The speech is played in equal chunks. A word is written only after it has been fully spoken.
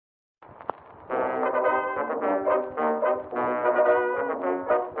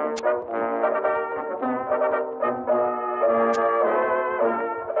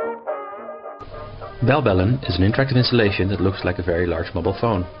Belbellen is an interactive installation that looks like a very large mobile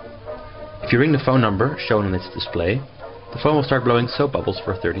phone. If you ring the phone number shown on its display, the phone will start blowing soap bubbles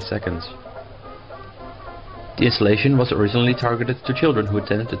for 30 seconds. The installation was originally targeted to children who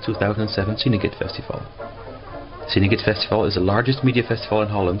attended the 2007 Cinekid festival. The Cinekid festival is the largest media festival in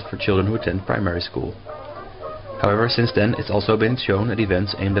Holland for children who attend primary school. However, since then it's also been shown at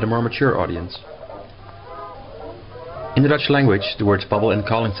events aimed at a more mature audience. In the Dutch language, the words bubble and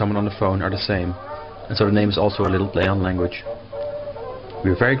calling someone on the phone are the same, and so the name is also a little play on language.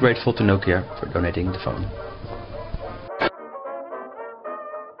 We are very grateful to Nokia for donating the phone.